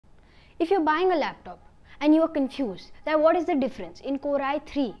If you're buying a laptop and you are confused that what is the difference in Core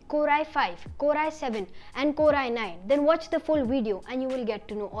i3, Core i5, Core i7 and Core i9, then watch the full video and you will get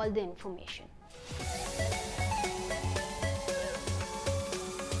to know all the information.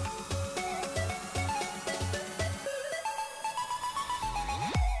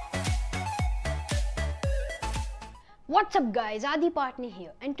 What's up guys, Aadi Patni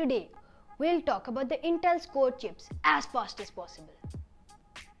here, and today we'll talk about the Intel's Core chips as fast as possible.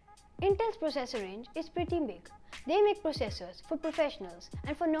 Intel's processor range is pretty big. They make processors for professionals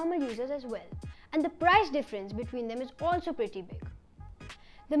and for normal users as well, and the price difference between them is also pretty big.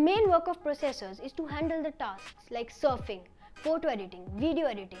 The main work of processors is to handle the tasks like surfing, photo editing, video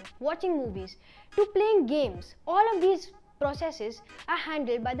editing, watching movies, to playing games. All of these processes are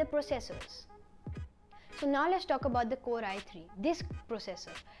handled by the processors. So now let's talk about the Core i3. This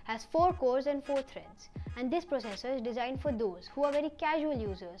processor has 4 cores and 4 threads, and this processor is designed for those who are very casual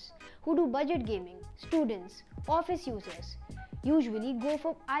users, who do budget gaming, students, office users, usually go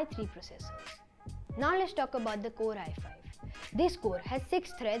for i3 processors. Now let's talk about the Core i5. This core has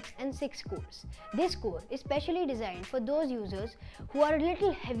 6 threads and 6 cores. This core is specially designed for those users who are a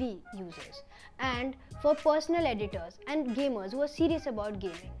little heavy users, and for personal editors and gamers who are serious about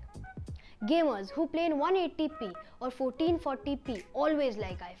gaming. Gamers who play in 180p or 1440p always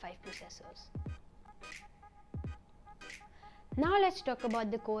like i5 processors. Now let's talk about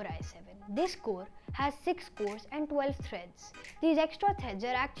the Core i7. This core has 6 cores and 12 threads. These extra threads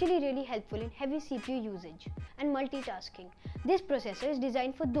are actually really helpful in heavy CPU usage and multitasking. This processor is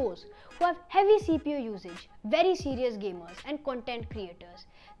designed for those who have heavy CPU usage, very serious gamers and content creators.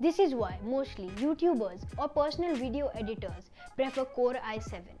 This is why mostly YouTubers or personal video editors prefer Core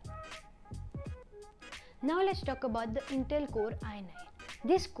i7. Now let's talk about the Intel Core i9.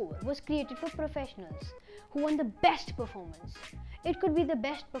 This core was created for professionals who want the best performance. It could be the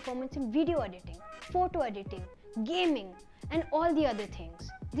best performance in video editing, photo editing, gaming and all the other things.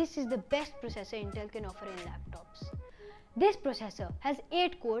 This is the best processor Intel can offer in laptops. This processor has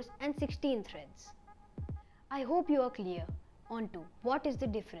 8 cores and 16 threads. I hope you are clear onto what is the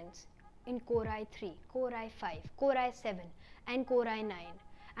difference in Core i3, Core i5, Core i7 and Core i9,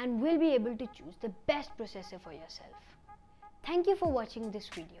 and will be able to choose the best processor for yourself. Thank you for watching this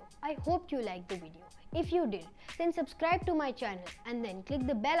video. I hope you liked the video. If you did, then subscribe to my channel and then click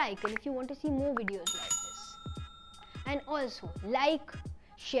the bell icon if you want to see more videos like this. And also like,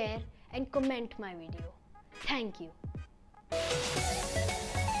 share and comment my video. Thank you.